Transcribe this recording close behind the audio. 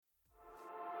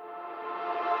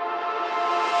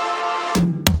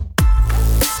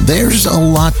There's a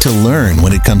lot to learn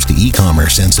when it comes to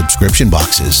e-commerce and subscription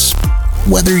boxes.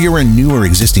 Whether you're a new or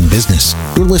existing business,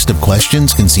 your list of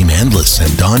questions can seem endless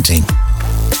and daunting.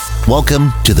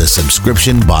 Welcome to the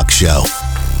Subscription Box Show,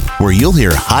 where you'll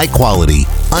hear high-quality,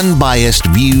 unbiased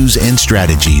views and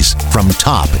strategies from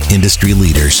top industry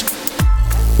leaders.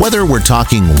 Whether we're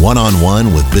talking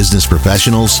one-on-one with business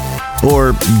professionals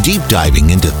or deep diving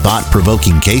into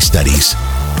thought-provoking case studies,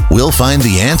 we'll find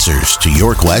the answers to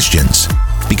your questions,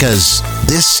 because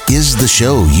this is the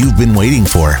show you've been waiting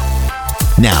for.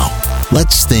 Now,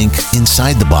 let's think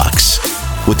inside the box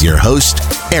with your host,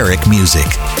 Eric Music.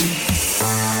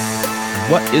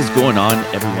 What is going on,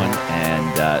 everyone?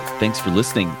 And thanks for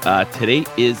listening. Today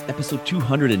is episode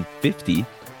 250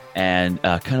 and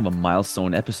kind of a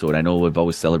milestone episode. I know we've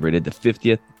always celebrated the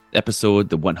 50th episode,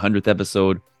 the 100th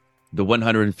episode, the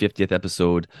 150th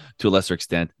episode to a lesser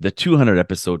extent, the 200th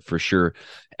episode for sure,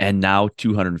 and now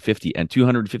 250. And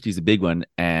 250 is a big one.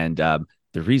 And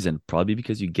the reason, probably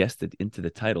because you guessed it into the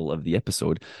title of the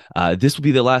episode, this will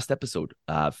be the last episode,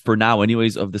 for now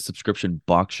anyways, of the Subscription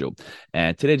Box Show.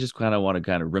 And today I just kind of want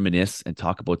to reminisce and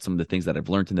talk about some of the things that I've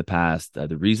learned in the past,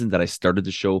 the reason that I started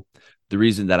the show, the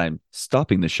reason that I'm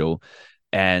stopping the show,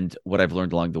 and what I've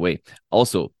learned along the way.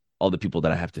 Also, all the people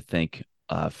that I have to thank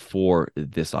for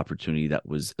this opportunity that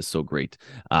was so great.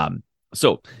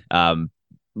 So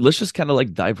let's just kind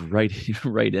of dive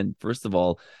right in. First of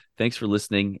all, thanks for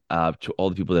listening to all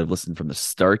the people that have listened from the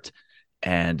start.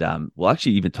 And we'll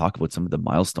actually even talk about some of the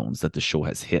milestones that the show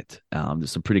has hit.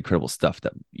 There's some pretty incredible stuff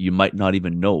that you might not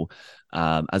even know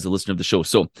as a listener of the show.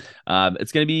 So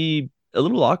it's going to be a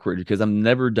little awkward because I've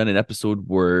never done an episode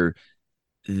where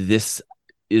this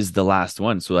is the last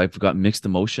one. So I've got mixed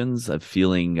emotions. I'm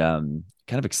feeling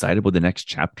kind of excited about the next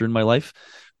chapter in my life,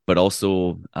 but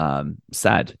also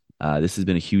sad. This has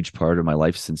been a huge part of my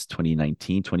life since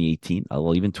 2019, 2018,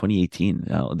 well, even 2018.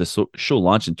 The show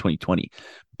launched in 2020,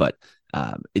 but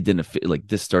it didn't feel like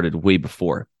this started way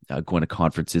before going to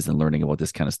conferences and learning about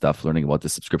this kind of stuff, learning about the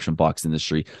subscription box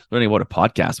industry, learning about a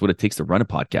podcast, what it takes to run a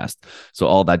podcast. So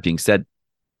all that being said,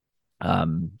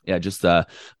 I'm going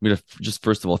to just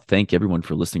first of all thank everyone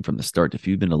for listening from the start. If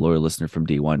you've been a loyal listener from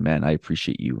day one, man, I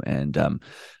appreciate you. And I'm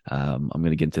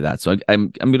going to get into that. So I'm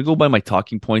going to go by my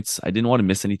talking points. I didn't want to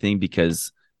miss anything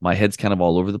because my head's kind of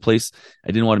all over the place.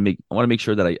 I want to make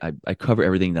sure that I cover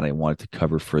everything that I wanted to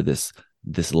cover for this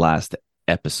last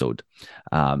episode.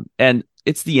 And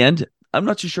it's the end. I'm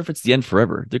not too sure if it's the end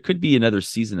forever. There could be another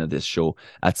season of this show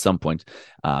at some point.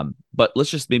 But let's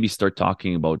just maybe start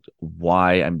talking about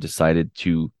why I'm decided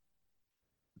to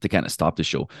kind of stop the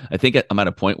show. I think I'm at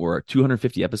a point where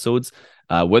 250 episodes,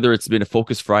 whether it's been a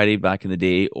Focus Friday back in the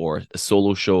day or a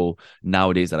solo show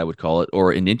nowadays that I would call it,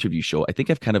 or an interview show, I think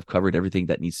I've kind of covered everything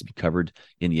that needs to be covered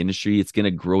in the industry. It's going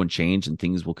to grow and change, and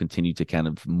things will continue to kind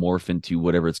of morph into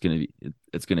whatever it's going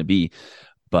to be.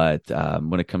 But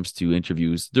when it comes to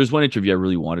interviews, there's one interview I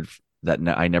really wanted that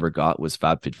I never got, was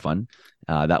FabFitFun.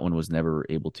 That one was never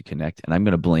able to connect. And I'm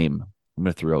going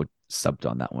to throw out subbed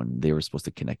on that one. They were supposed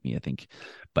to connect me, I think.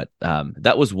 But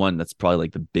that was one that's probably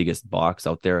like the biggest box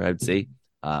out there, I would say,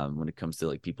 when it comes to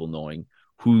like people knowing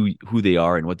who they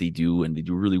are and what they do, and they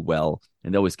do really well.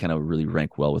 And they always kind of really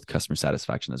rank well with customer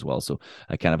satisfaction as well. So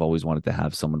I kind of always wanted to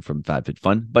have someone from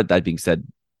FabFitFun. But that being said,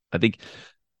 I think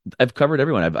I've covered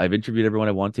everyone. I've interviewed everyone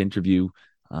I want to interview.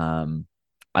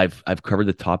 I've covered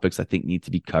the topics I think need to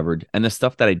be covered, and the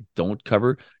stuff that I don't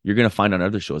cover, you're gonna find on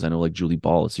other shows. I know, like Julie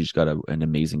Ball, she's got an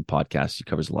amazing podcast. She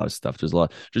covers a lot of stuff. There's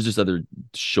just other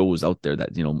shows out there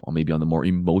that, maybe on the more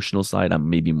emotional side. I'm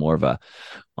maybe more of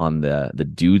on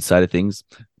the dude side of things.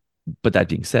 But that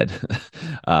being said,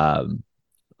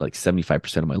 like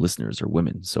 75% of my listeners are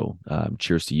women. So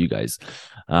cheers to you guys.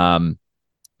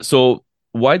 So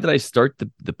why did I start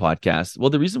the podcast? Well,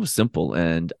 the reason was simple,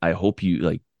 and I hope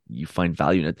you find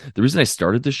value in it. The reason I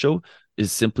started the show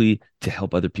is simply to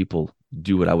help other people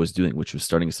do what I was doing, which was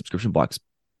starting a subscription box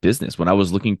business. When I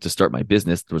was looking to start my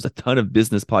business, there was a ton of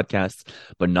business podcasts,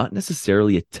 but not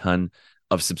necessarily a ton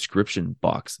of subscription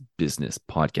box business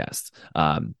podcasts.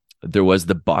 There was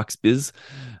the Box Biz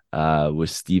with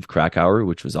Steve Krakauer,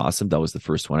 which was awesome. That was the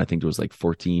first one. I think there was like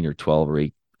 14 or 12 or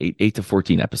 8 to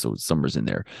 14 episodes, somewhere's in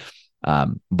there.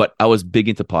 But I was big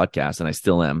into podcasts, and I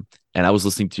still am. And I was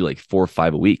listening to like 4 or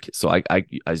 5 a week. So I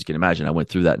as you can imagine, I went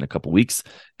through that in a couple of weeks,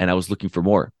 and I was looking for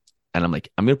more. And I'm like,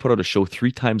 I'm going to put out a show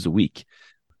 3 times a week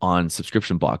on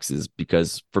subscription boxes,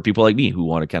 because for people like me who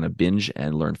want to kind of binge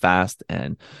and learn fast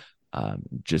and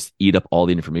just eat up all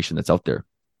the information that's out there.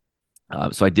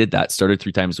 So I did that, started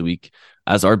 3 times a week.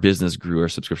 As our business grew, our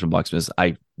subscription box business,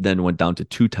 I then went down to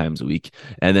 2 times a week.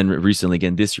 And then recently,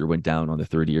 again, this year went down on the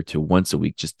third year to once a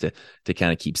week, just to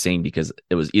kind of keep sane, because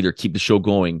it was either keep the show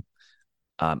going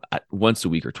at once a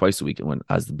week or twice a week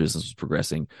as the business was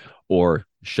progressing, or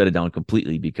shut it down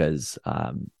completely because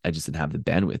I just didn't have the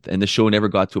bandwidth. And the show never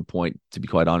got to a point, to be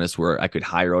quite honest, where I could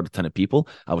hire out a ton of people.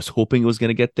 I was hoping it was going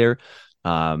to get there.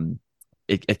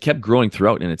 It kept growing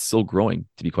throughout, and it's still growing,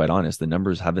 to be quite honest. The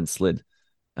numbers haven't slid.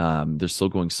 They're still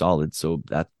going solid. So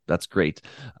that's great.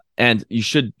 And it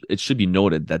should be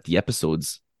noted that the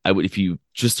episodes, if you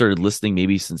just started listening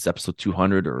maybe since episode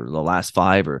 200 or the last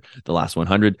 5 or the last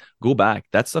 100, go back.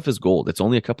 That stuff is gold. It's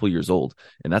only a couple of years old,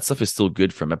 and that stuff is still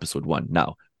good from episode 1.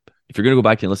 Now, if you're going to go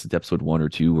back and listen to episode 1 or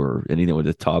 2 or anything with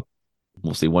the top,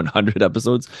 we'll say 100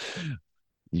 episodes,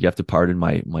 you have to pardon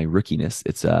my rookiness.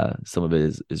 It's some of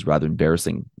it is rather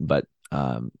embarrassing, but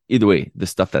either way, the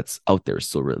stuff that's out there is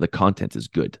still the content is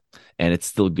good, and it's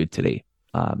still good today.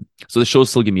 So the show is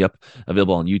still going to be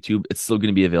available on YouTube. It's still going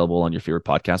to be available on your favorite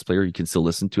podcast player. You can still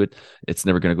listen to it. It's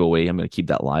never going to go away. I'm going to keep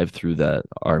that live through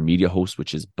our media host,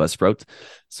 which is Buzzsprout.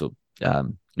 So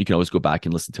you can always go back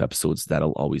and listen to episodes.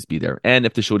 That'll always be there. And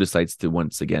if the show decides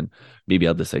to maybe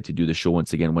I'll decide to do the show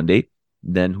once again one day,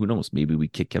 then who knows? Maybe we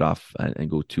kick it off and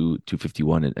go to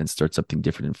 251 and start something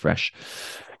different and fresh.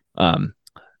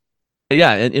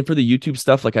 Yeah, and for the YouTube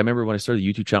stuff, like I remember when I started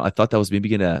the YouTube channel, I thought that was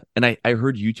maybe and I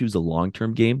heard YouTube's a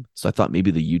long-term game, so I thought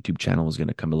maybe the YouTube channel was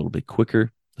gonna come a little bit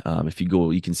quicker. If you go,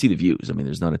 you can see the views. I mean,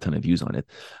 there's not a ton of views on it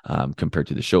compared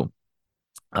to the show.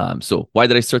 So why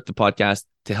did I start the podcast?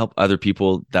 To help other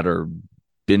people that are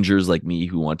bingers like me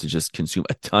who want to just consume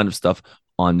a ton of stuff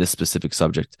on this specific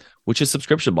subject, which is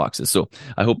subscription boxes. So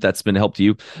I hope that's been a help to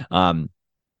you. And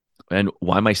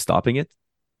why am I stopping it?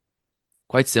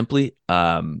 Quite simply,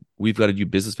 we've got a new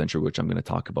business venture, which I'm going to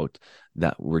talk about,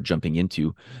 that we're jumping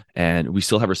into. And we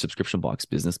still have our subscription box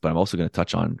business, but I'm also going to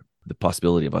touch on the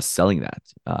possibility of us selling that.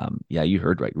 Yeah, you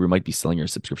heard right. We might be selling our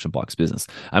subscription box business.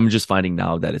 I'm just finding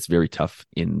now that it's very tough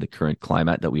in the current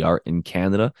climate that we are in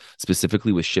Canada,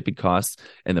 specifically with shipping costs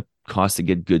and the cost to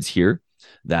get goods here,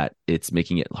 that it's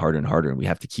making it harder and harder, and we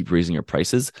have to keep raising our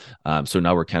prices. So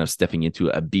now we're kind of stepping into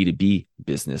a B2B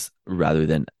business rather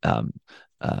than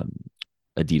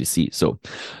a D2C. So,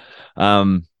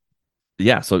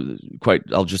 yeah, so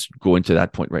I'll just go into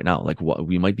that point right now. Like, what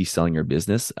we might be selling our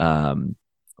business.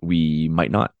 We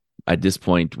might not. At this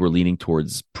point, we're leaning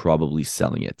towards probably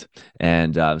selling it.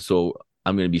 And so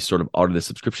I'm going to be sort of out of the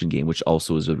subscription game, which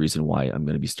also is the reason why I'm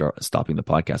going to be stopping the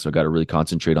podcast. So I got to really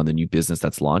concentrate on the new business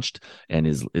that's launched and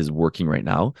is working right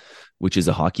now, which is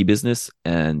a hockey business.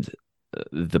 And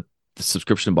the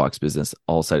subscription box business,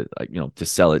 also, to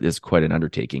sell it is quite an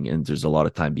undertaking, and there's a lot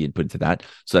of time being put into that.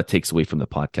 So that takes away from the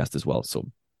podcast as well. So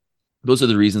those are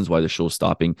the reasons why the show's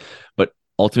stopping. But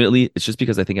ultimately, it's just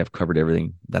because I think I've covered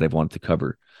everything that I've wanted to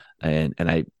cover. And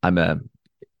I'm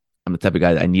the type of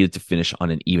guy that I needed to finish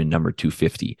on an even number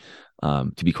 250,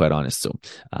 to be quite honest. So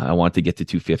I wanted to get to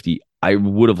 250. I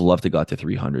would have loved to got to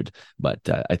 300, but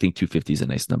I think 250 is a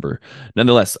nice number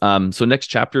nonetheless. So next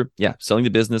chapter, selling the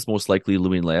business, most likely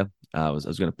Louis and Leah. I was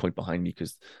going to point behind me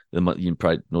because you can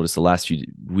probably notice the last few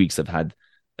weeks I've had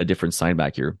a different sign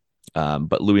back here.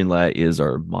 But Louis and Leah is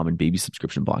our mom and baby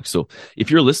subscription box. So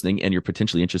if you're listening and you're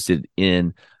potentially interested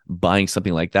in buying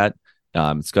something like that,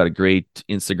 it's got a great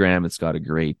Instagram. It's got a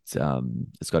great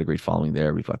following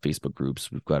there. We've got Facebook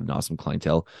groups. We've got an awesome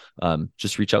clientele.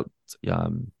 Just reach out,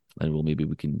 and maybe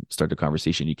we can start a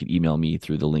conversation. You can email me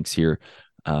through the links here,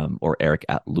 or Eric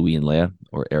at Louis and Leah,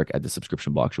 or Eric at the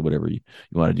subscription box, or whatever you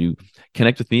want to do.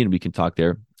 Connect with me and we can talk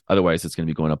there. Otherwise, it's going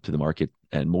to be going up to the market,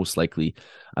 and most likely,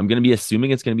 I'm going to be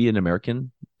assuming it's going to be an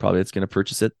American. Probably that's going to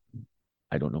purchase it.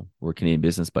 I don't know. We're a Canadian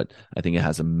business, but I think it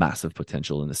has a massive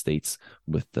potential in the States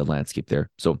with the landscape there.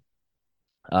 So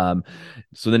the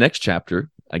next chapter,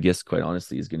 I guess, quite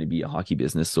honestly, is going to be a hockey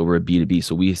business. So we're a B2B.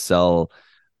 So we sell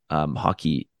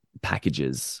hockey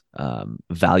packages,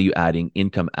 value adding,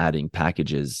 income adding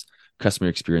packages, customer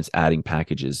experience adding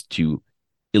packages to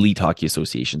elite hockey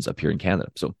associations up here in Canada.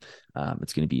 So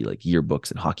it's going to be like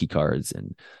yearbooks and hockey cards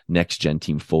and next gen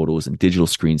team photos and digital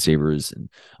screensavers and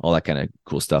all that kind of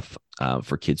cool stuff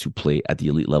for kids who play at the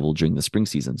elite level during the spring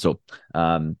season. So,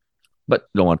 but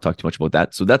don't want to talk too much about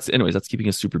that. So that's keeping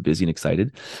us super busy and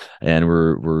excited. And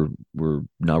we're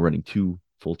now running 2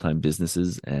 full-time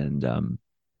businesses, and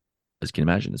as you can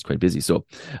imagine, it's quite busy. So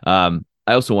I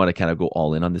also want to kind of go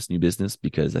all in on this new business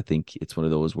because I think it's one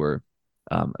of those where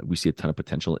we see a ton of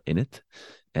potential in it,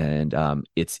 and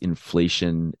it's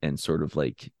inflation and sort of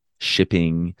like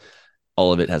shipping,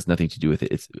 all of it has nothing to do with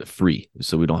it. It's free.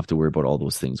 So we don't have to worry about all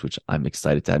those things, which I'm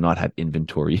excited to not have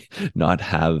inventory, not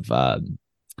have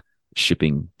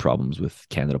shipping problems with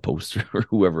Canada Post or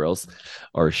whoever else,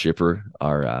 our shipper,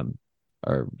 our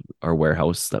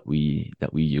warehouse that we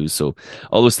use. So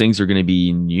all those things are going to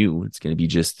be new. It's going to be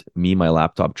just me, my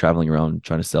laptop, traveling around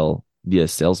trying to sell, be a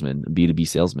salesman, B2B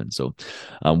salesman. So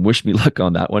wish me luck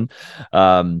on that one.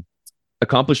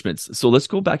 Accomplishments. So let's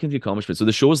go back into accomplishments. So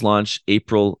the show was launched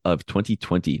April of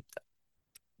 2020.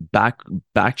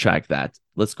 Backtrack that.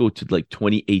 Let's go to like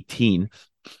 2018.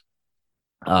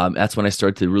 That's when I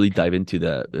started to really dive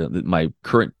into my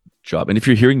current job. And if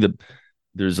you're hearing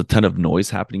there's a ton of noise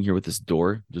happening here with this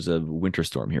door. There's a winter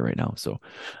storm here right now. So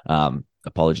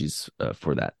apologies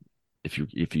for that. If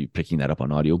you're picking that up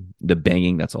on audio, the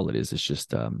banging, that's all it is. It's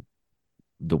just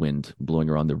the wind blowing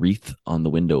around the wreath on the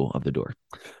window of the door.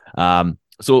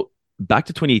 So back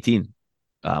to 2018,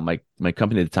 my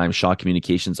company at the time, Shaw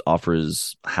Communications,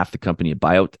 offers half the company a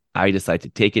buyout. I decided to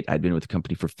take it. I'd been with the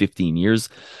company for 15 years,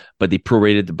 but they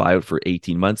prorated the buyout for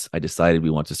 18 months. I decided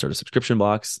we want to start a subscription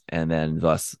box, and then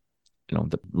thus,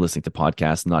 listening to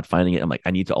podcasts, not finding it. I'm like,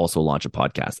 I need to also launch a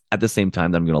podcast at the same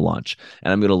time that I'm going to launch,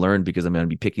 and I'm going to learn because I'm going to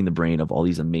be picking the brain of all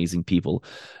these amazing people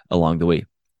along the way,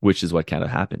 which is what kind of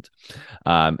happened.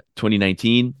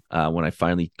 2019, when I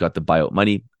finally got the buyout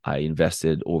money, I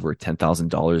invested over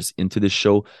 $10,000 into this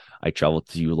show. I traveled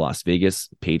to Las Vegas,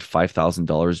 paid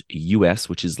 $5,000 US,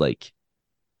 which is like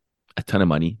a ton of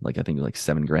money. Like I think like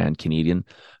 $7,000 Canadian,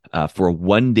 for a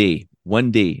one day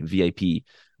VIP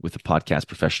with a podcast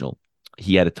professional.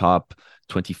 He had a top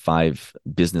 25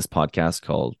 business podcast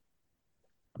called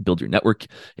Build Your Network,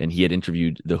 and he had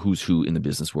interviewed the who's who in the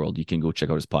business world. You can go check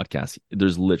out his podcast.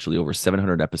 There's literally over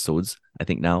 700 episodes, I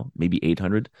think now, maybe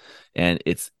 800, and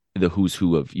it's the who's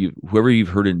who of you, whoever you've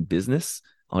heard in business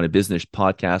on a business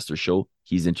podcast or show.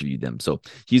 He's interviewed them. So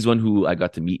he's one who I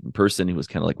got to meet in person. He was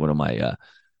kind of like one of my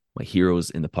heroes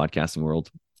in the podcasting world,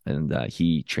 and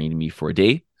he trained me for a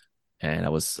day. And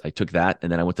I took that,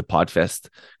 and then I went to Podfest a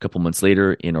couple months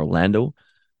later in Orlando,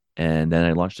 and then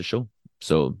I launched the show.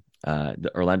 So the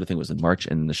Orlando thing was in March,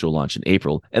 and the show launched in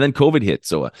April, and then COVID hit.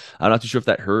 So I'm not too sure if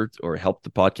that hurt or helped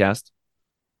the podcast.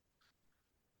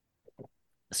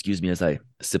 Excuse me as I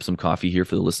sip some coffee here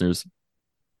for the listeners.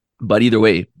 But either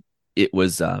way, it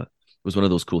was one of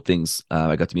those cool things.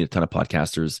 I got to meet a ton of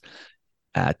podcasters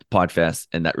at Podfest,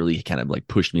 and that really kind of like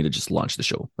pushed me to just launch the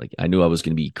show. Like I knew I was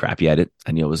going to be crappy at it.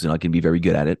 I knew I was not going to be very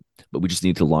good at it, but we just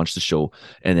needed to launch the show,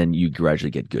 and then you gradually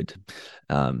get good,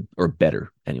 or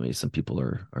better. Anyway, some people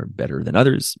are better than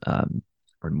others,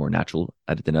 or more natural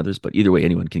at it than others. But either way,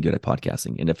 anyone can get at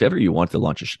podcasting. And if ever you want to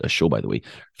launch a show, by the way,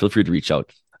 feel free to reach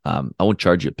out. I won't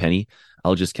charge you a penny.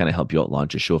 I'll just kind of help you out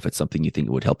launch a show if it's something you think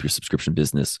would help your subscription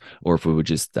business, or if it would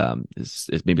just,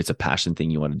 maybe it's a passion thing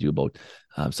you want to do about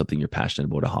something you're passionate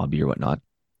about, a hobby or whatnot.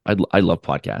 I love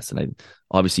podcasts, and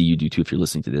obviously you do too if you're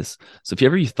listening to this. So if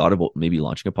you thought about maybe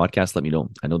launching a podcast, let me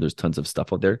know. I know there's tons of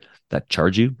stuff out there that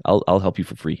charge you. I'll help you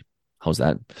for free. How's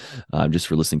that? Just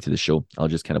for listening to the show, I'll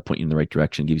just kind of point you in the right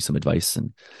direction, give you some advice,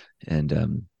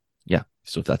 and yeah.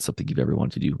 So if that's something you've ever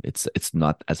wanted to do, it's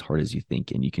not as hard as you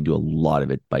think, and you can do a lot of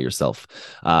it by yourself.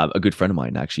 A good friend of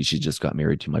mine, actually, she just got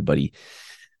married to my buddy.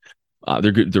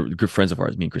 They're good friends of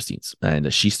ours, me and Christine's,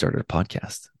 and she started a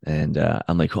podcast. And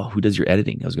I'm like, oh, who does your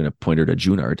editing? I was going to point her to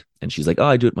Junard, and she's like, oh,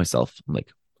 I do it myself. I'm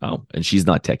like, oh, and she's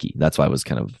not techie. That's why I was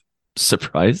kind of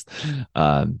surprised.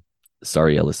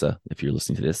 Sorry, Alyssa, if you're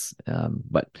listening to this,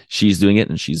 but she's doing it,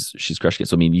 and she's crushing it.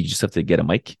 So I mean, you just have to get a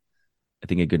mic. I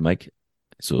think a good mic,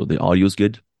 so the audio is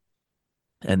good.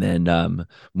 And then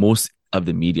most of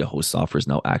the media host softwares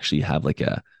now actually have like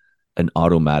an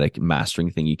automatic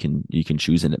mastering thing you can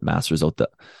choose, and it masters out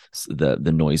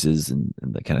the noises and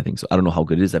that kind of thing. So I don't know how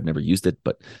good it is. I've never used it,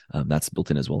 but that's built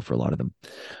in as well for a lot of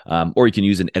them. Or you can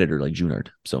use an editor like Junard.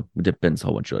 So it depends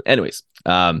how much. Anyways,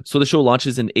 so the show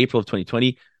launches in April of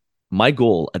 2020. My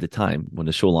goal at the time when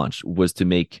the show launched was to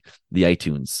make the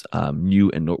iTunes new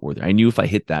and noteworthy. I knew if I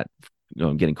hit that,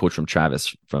 I'm getting coached from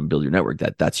Travis from Build Your Network,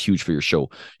 that's huge for your show.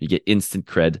 You get instant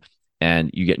cred, and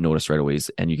you get noticed right away,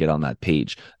 and you get on that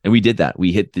page. And we did that.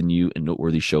 We hit the new and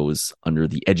noteworthy shows under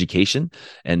the education.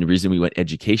 And the reason we went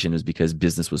education is because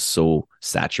business was so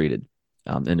saturated,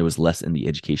 and there was less in the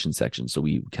education section. So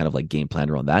we kind of like game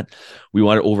planned around that. We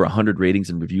wanted over 100 ratings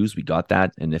and reviews. We got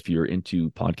that. And if you're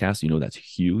into podcasts, that's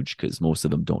huge because most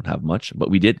of them don't have much, but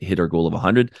we did hit our goal of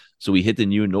 100. So we hit the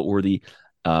new and noteworthy.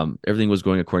 Everything was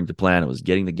going according to plan. I was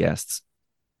getting the guests,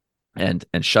 and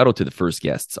shout out to the first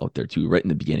guests out there too, right in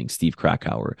the beginning, Steve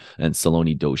Krakauer and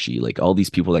Saloni Doshi, like all these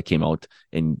people that came out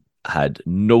and had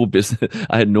no business.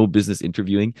 I had no business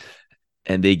interviewing,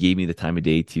 and they gave me the time of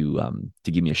day to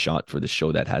give me a shot for the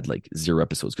show that had like 0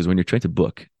 episodes. Because when you're trying to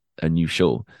book a new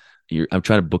show, I'm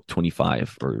trying to book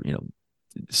 25, or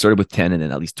started with 10 and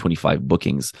then at least 25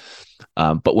 bookings.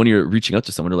 But when you're reaching out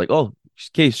to someone, they're like, "Oh,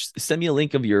 okay, send me a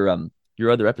link of your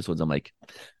other episodes." I'm like,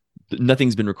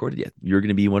 nothing's been recorded yet. You're going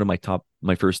to be one of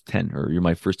my first 10, or you're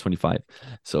my first 25.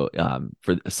 So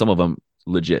for some of them,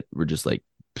 legit, we're just like,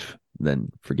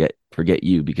 then forget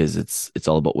you, because it's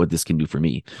all about what this can do for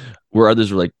me. Where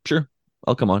others were like, "Sure,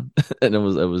 I'll come on."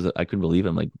 And I couldn't believe it.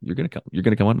 I'm like, you're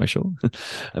gonna come on my show. I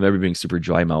remember being super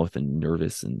dry mouth and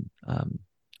nervous, and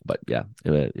but yeah,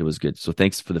 it was good. So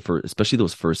thanks for the first, especially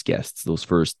those first guests, those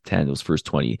first 10, those first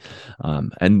 20,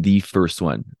 and the first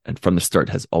one, and from the start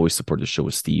has always supported the show,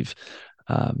 with Steve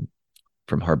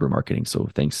from Harbor Marketing. So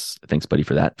thanks buddy,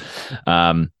 for that.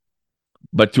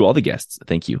 But to all the guests,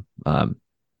 thank you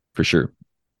for sure.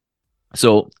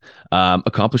 So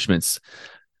accomplishments,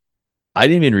 I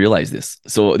didn't even realize this.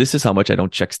 So this is how much I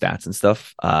don't check stats and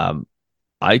stuff.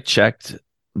 I checked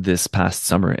this past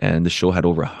summer, and the show had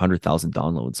over 100,000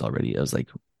 downloads already. I was like,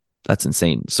 that's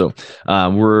insane. So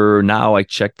I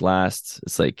checked last,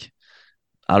 it's like,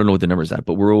 I don't know what the number is at,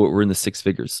 but we're in the 6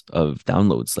 figures of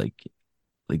downloads.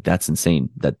 Like that's insane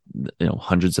that,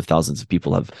 hundreds of thousands of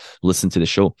people have listened to the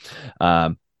show.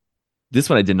 This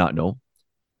one I did not know.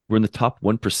 We're in the top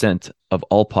 1% of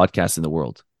all podcasts in the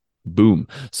world. Boom.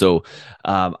 So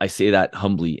I say that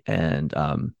humbly and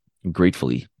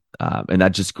gratefully. And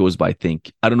that just goes by,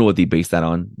 I don't know what they base that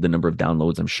on, the number of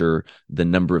downloads, I'm sure, the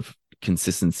number of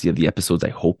consistency of the episodes, I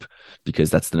hope,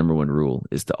 because that's the number one rule,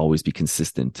 is to always be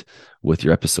consistent with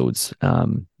your episodes.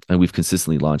 And we've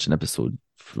consistently launched an episode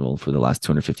for the last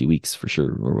 250 weeks for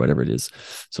sure, or whatever it is.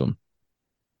 So,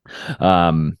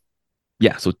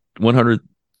 so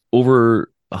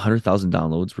over 100,000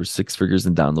 downloads. We're 6 figures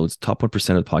in downloads, top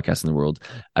 1% of the podcasts in the world.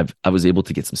 I was able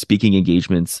to get some speaking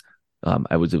engagements.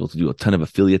 I was able to do a ton of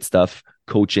affiliate stuff,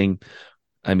 coaching.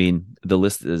 I mean, the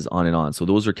list is on and on. So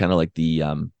those are kind of like the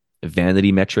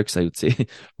vanity metrics, I would say.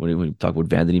 When we talk about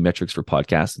vanity metrics for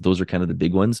podcasts, those are kind of the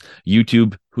big ones.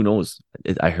 YouTube, who knows?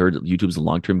 I heard YouTube's a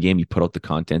long-term game. You put out the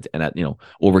content, and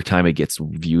over time it gets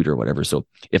viewed or whatever. So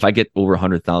if I get over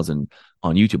 100,000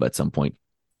 on YouTube at some point,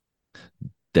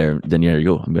 then there you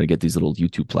go. I'm going to get these little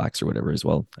YouTube plaques or whatever as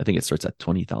well. I think it starts at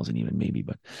 20,000 even, maybe,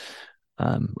 but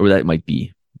or that might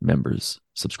be members,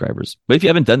 subscribers. But if you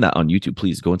haven't done that on YouTube,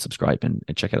 please go and subscribe and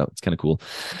check it out. It's kind of cool.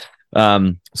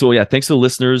 So yeah, thanks to the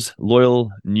listeners,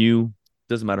 loyal, new,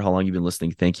 doesn't matter how long you've been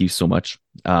listening. Thank you so much.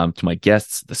 To my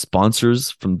guests, the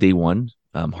sponsors from day one,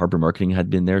 Harbor Marketing had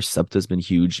been there. Subta's been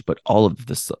huge, but all of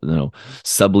the,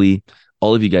 Subly,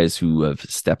 all of you guys who have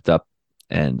stepped up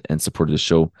and supported the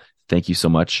show, thank you so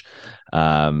much.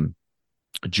 Junard,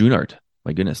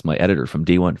 my goodness, my editor from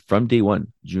day one.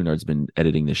 Junard's been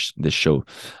editing this show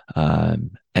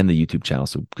and the YouTube channel.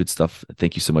 So good stuff.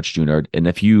 Thank you so much, Junard. And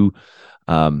if you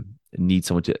need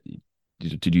someone to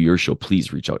do your show,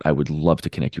 please reach out. I would love to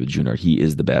connect you with Junard. He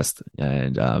is the best,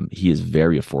 and he is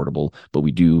very affordable, but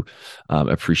we do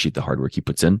appreciate the hard work he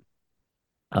puts in.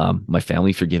 My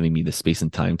family for giving me the space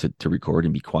and time to record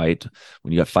and be quiet.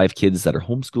 When you got 5 kids that are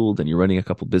homeschooled and you're running a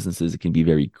couple businesses, it can be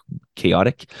very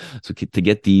chaotic. So to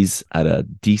get these at a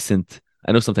decent,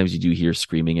 I know sometimes you do hear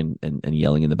screaming and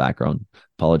yelling in the background.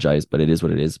 Apologize, but it is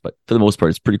what it is. But for the most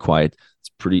part, it's pretty quiet.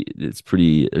 It's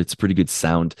pretty good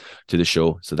sound to the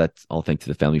show. So that's all thanks to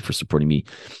the family for supporting me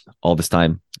all this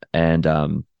time. And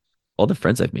all the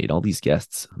friends I've made, all these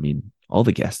guests. I mean, all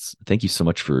the guests. Thank you so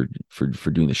much for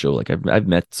doing the show. Like I've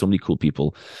met so many cool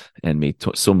people and made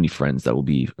so many friends that will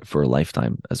be for a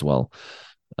lifetime as well.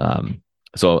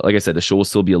 So like I said, the show will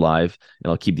still be alive,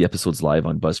 and I'll keep the episodes live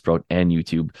on Buzzsprout and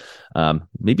YouTube.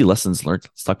 Maybe lessons learned.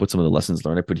 Let's talk about some of the lessons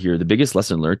learned I put here. The biggest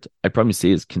lesson learned, I probably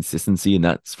say, is consistency, and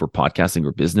that's for podcasting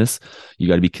or business. You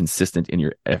got to be consistent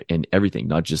in everything,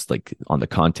 not just like on the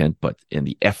content, but in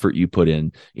the effort you put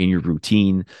in your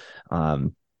routine.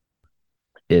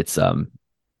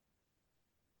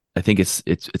 I think it's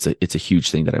a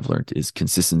huge thing that I've learned is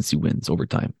consistency wins over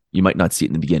time. You might not see it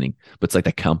in the beginning, but it's like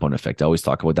that compound effect. I always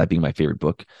talk about that being my favorite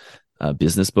book,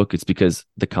 business book. It's because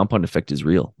the compound effect is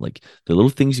real. Like the little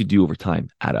things you do over time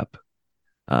add up.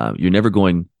 You're never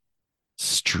going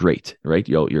straight, right?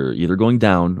 You're either going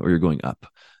down or you're going up.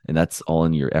 And that's all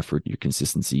in your effort, your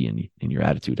consistency, and in your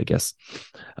attitude, I guess.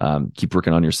 Keep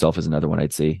working on yourself is another one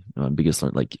I'd say. Biggest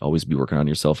learn, like always be working on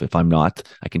yourself. If I'm not,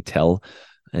 I can tell,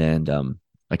 and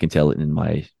I can tell it in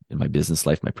my business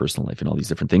life, my personal life, and all these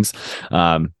different things.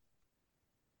 I'd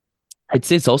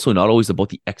say it's also not always about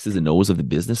the X's and O's of the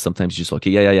business. Sometimes you just okay,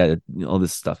 yeah, all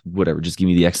this stuff, whatever. Just give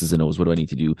me the X's and O's. What do I need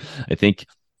to do? I think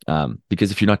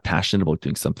Because if you're not passionate about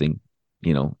doing something,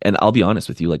 and I'll be honest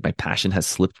with you, like my passion has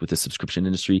slipped with the subscription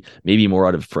industry, maybe more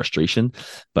out of frustration,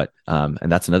 but,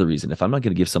 and that's another reason. If I'm not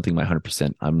going to give something my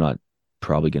 100%, I'm not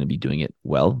probably going to be doing it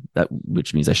well,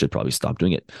 which means I should probably stop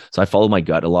doing it. So I follow my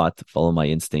gut a lot, follow my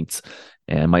instincts,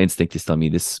 and my instinct is telling me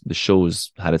the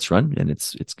show's had its run, and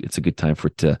it's a good time for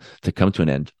it to come to an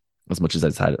end. As much as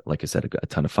I've had, like I said, a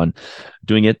ton of fun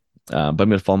doing it, but I'm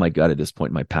going to follow my gut at this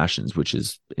point, my passions, which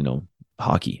is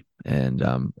hockey, and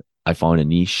I found a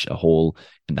niche, a hole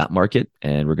in that market,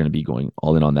 and we're going to be going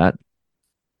all in on that.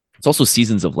 It's also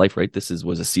seasons of life, right?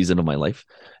 Was a season of my life,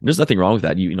 and there's nothing wrong with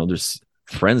that. There's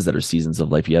friends that are seasons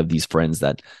of life. You have these friends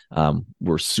that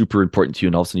were super important to you,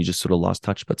 and all of a sudden you just sort of lost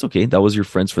touch. But it's okay. That was your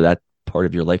friends for that part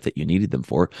of your life that you needed them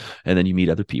for, and then you meet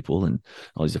other people and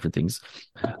all these different things.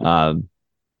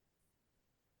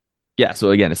 Yeah.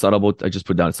 So again, it's not about, I just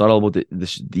put down, it's not all about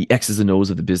the X's and O's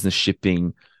of the business,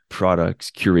 shipping, products,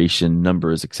 curation,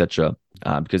 numbers, etc.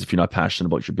 Because if you're not passionate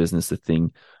about your business, the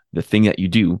thing that you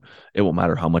do, it won't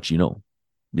matter how much you know,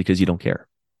 because you don't care.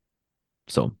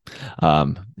 So,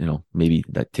 maybe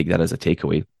take that as a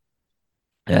takeaway.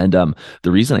 And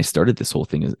the reason I started this whole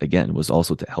thing was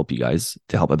also to help you guys,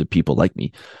 to help other people like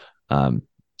me.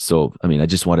 So, I mean, I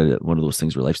just wanted one of those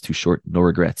things where life's too short, no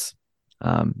regrets.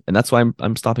 And that's why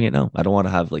I'm stopping it now. I don't want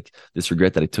to have like this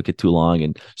regret that I took it too long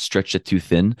and stretched it too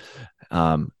thin.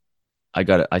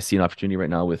 I see an opportunity right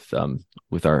now with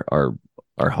our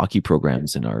hockey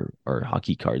programs and our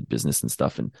hockey card business and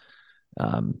stuff. And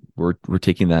we're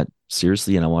taking that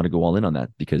seriously, and I want to go all in on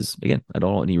that because, again, I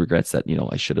don't want any regrets that,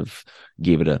 I should have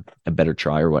gave it a better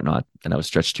try or whatnot. And I was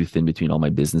stretched too thin between all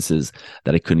my businesses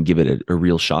that I couldn't give it a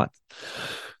real shot.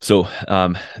 So,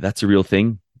 that's a real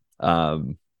thing.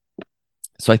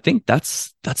 So I think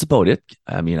that's about it.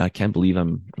 I mean, I can't believe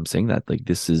I'm saying that. Like,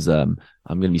 this is, I'm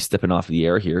going to be stepping off the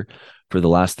air here for the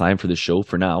last time for the show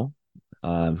for now.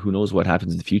 Who knows what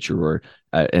happens in the future, or,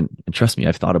 and trust me,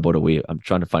 I've thought about a way. I'm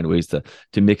trying to find ways to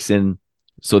mix in.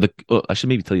 So I should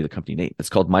maybe tell you the company name. It's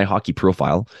called My Hockey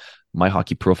Profile,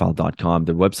 myhockeyprofile.com.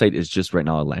 The website is just right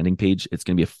now a landing page. It's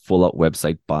going to be a full out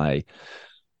website by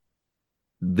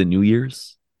the New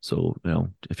Year's. So,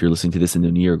 if you're listening to this in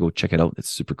the new year, go check it out. It's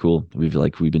super cool. We've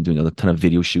been doing a ton of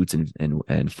video shoots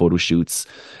and photo shoots,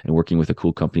 and working with a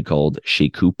cool company called Shea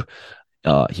Coop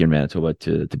here in Manitoba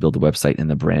to build the website and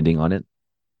the branding on it.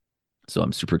 So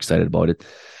I'm super excited about it.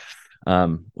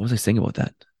 What was I saying about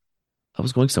that? I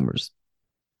was going somewhere.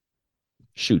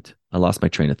 Shoot, I lost my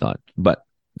train of thought. But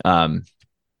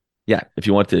yeah, if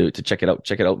you want to check it out,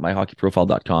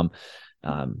 myhockeyprofile.com.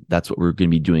 That's what we're going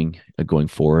to be doing going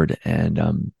forward.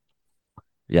 And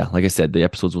yeah, like I said, the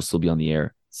episodes will still be on the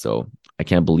air. So I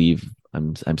can't believe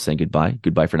I'm saying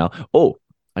goodbye for now. Oh,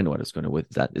 I know what I was going to with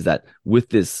that. Is that with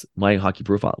this My Hockey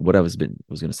Profile? What I was going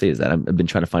to say is that I've been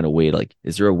trying to find a way. Like,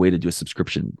 is there a way to do a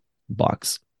subscription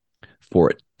box for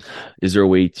it? Is there a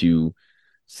way to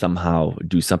somehow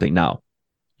do something? Now,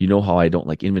 you know how I don't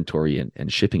like inventory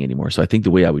and shipping anymore. So I think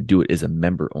the way I would do it is a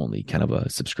member only kind of a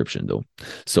subscription though.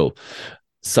 So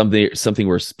something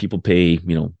where people pay,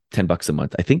 $10 a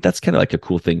month. I think that's kind of like a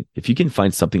cool thing. If you can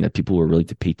find something that people are willing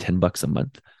to pay $10 a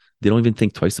month, they don't even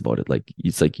think twice about it. Like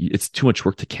it's too much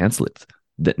work to cancel it.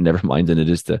 That never mind than it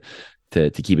is to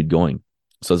keep it going.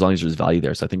 So as long as there's value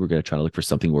there. So I think we're going to try to look for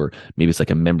something where maybe it's like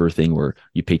a member thing where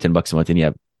you pay $10 a month and you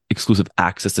have exclusive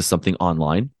access to something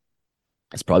online.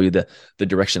 It's probably the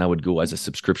direction I would go as a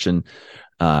subscription,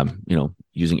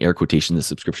 using air quotation, the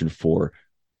subscription for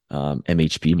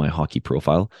MHP, My Hockey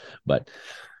Profile. But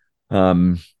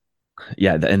yeah,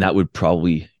 and that would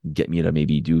probably get me to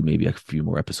maybe do a few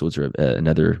more episodes or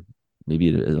another,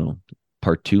 maybe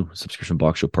part 2, subscription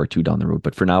box show part 2 down the road.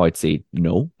 But for now, I'd say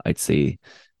no. I'd say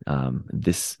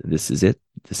this is it.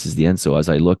 This is the end. So as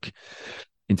I look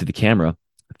into the camera,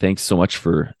 thanks so much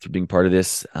for being part of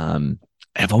this.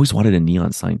 I've always wanted a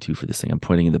neon sign too for this thing. I'm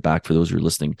pointing in the back for those who are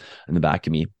listening in the back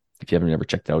of me. If you haven't ever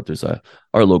checked it out,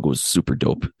 our logo is super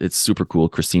dope. It's super cool.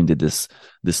 Christine did this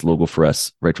logo for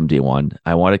us right from day one.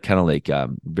 I wanted kind of like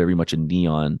very much a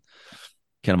neon,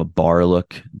 kind of a bar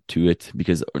look to it,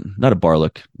 because not a bar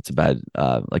look. It's a bad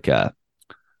like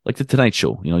the Tonight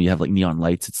Show. You have like neon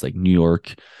lights. It's like New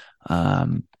York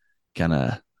kind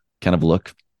of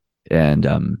look.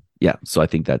 And yeah, so I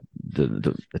think that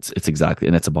it's exactly,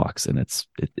 and it's a box, and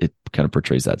it kind of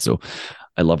portrays that. So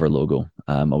I love our logo.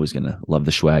 I'm always gonna love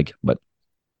the swag. But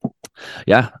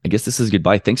yeah, I guess this is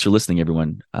goodbye. Thanks for listening,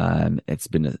 everyone. It's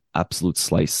been an absolute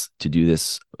slice to do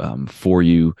this for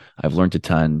you. I've learned a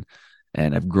ton,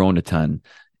 and I've grown a ton,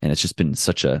 and it's just been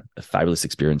such a fabulous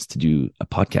experience to do a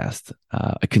podcast,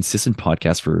 a consistent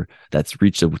podcast that's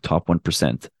reached the top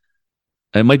 1%.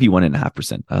 It might be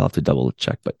 1.5%. I'll have to double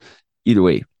check, but either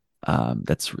way,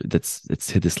 that's it's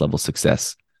hit this level of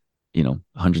success.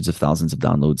 Hundreds of thousands of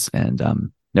downloads,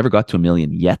 and never got to 1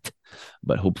 million yet,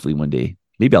 but hopefully one day.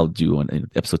 Maybe I'll do one in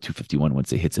episode 251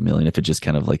 once it hits 1 million. If it just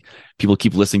kind of like people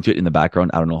keep listening to it in the background,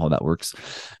 I don't know how that works.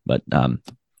 But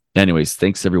anyways,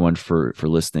 thanks everyone for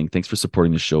listening. Thanks for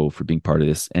supporting the show, for being part of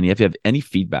this. And if you have any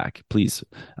feedback, please,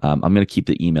 I'm going to keep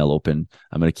the email open.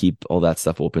 I'm going to keep all that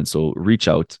stuff open. So reach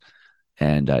out,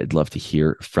 and I'd love to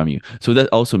hear from you. So that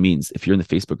also means if you're in the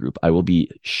Facebook group, I will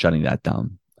be shutting that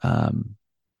down.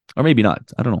 Or maybe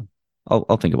not. I don't know.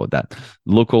 I'll think about that.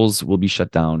 Locals will be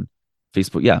shut down.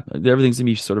 Facebook, yeah, everything's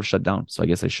gonna be sort of shut down. So I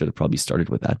guess I should have probably started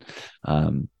with that.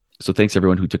 So thanks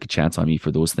everyone who took a chance on me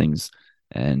for those things.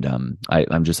 And I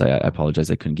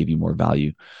apologize I couldn't give you more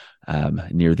value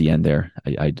near the end there.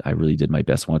 I really did my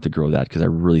best. Wanted to grow that because I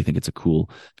really think it's a cool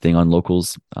thing on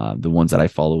Locals. The ones that I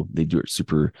follow, they do it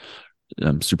super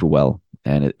well,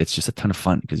 and it's just a ton of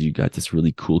fun because you got this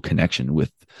really cool connection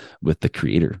with the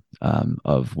creator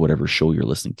of whatever show you're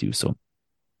listening to. So.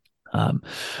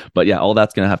 But yeah, all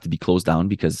that's going to have to be closed down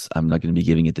because I'm not going to be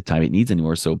giving it the time it needs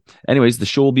anymore. So anyways, the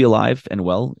show will be alive and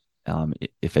well,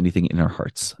 if anything, in our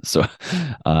hearts. So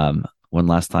one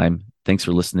last time, thanks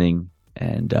for listening.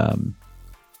 And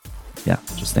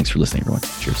just thanks for listening, everyone.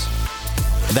 Cheers.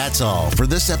 That's all for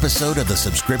this episode of the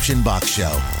Subscription Box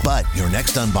Show. But your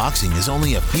next unboxing is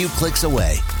only a few clicks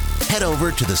away. Head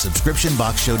over to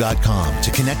thesubscriptionboxshow.com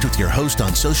to connect with your host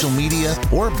on social media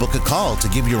or book a call to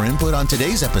give your input on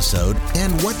today's episode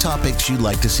and what topics you'd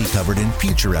like to see covered in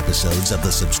future episodes of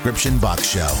the Subscription Box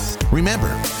Show.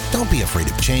 Remember, don't be afraid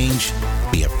of change.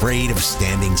 Be afraid of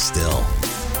standing still.